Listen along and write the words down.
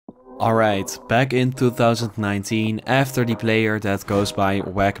Alright, back in 2019, after the player that goes by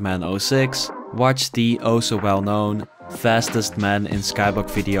Wagman06 watched the oh so well known Fastest Man in Skyblock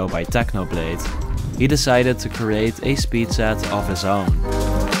video by Technoblade, he decided to create a speed set of his own.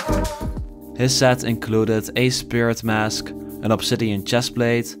 His set included a spirit mask, an obsidian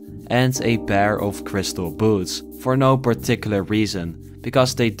chestplate and a pair of crystal boots, for no particular reason,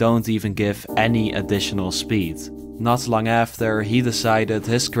 because they don't even give any additional speed. Not long after, he decided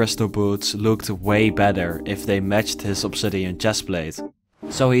his crystal boots looked way better if they matched his obsidian chestplate,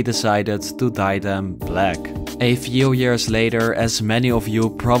 so he decided to dye them black. A few years later, as many of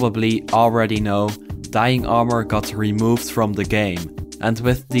you probably already know, dyeing armor got removed from the game, and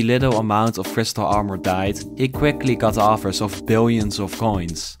with the little amount of crystal armor dyed, he quickly got offers of billions of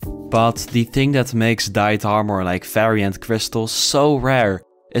coins. But the thing that makes dyed armor like variant crystals so rare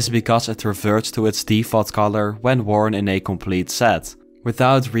is because it reverts to its default color when worn in a complete set.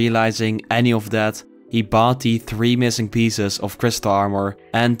 Without realizing any of that, he bought the 3 missing pieces of crystal armor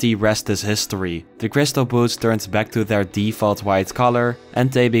and the rest is history. The crystal boots turned back to their default white color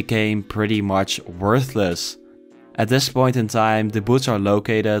and they became pretty much worthless. At this point in time, the boots are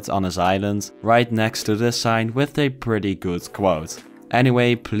located on his island, right next to this sign with a pretty good quote.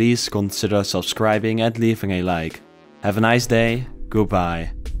 Anyway, please consider subscribing and leaving a like. Have a nice day,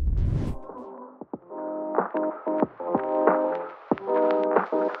 goodbye.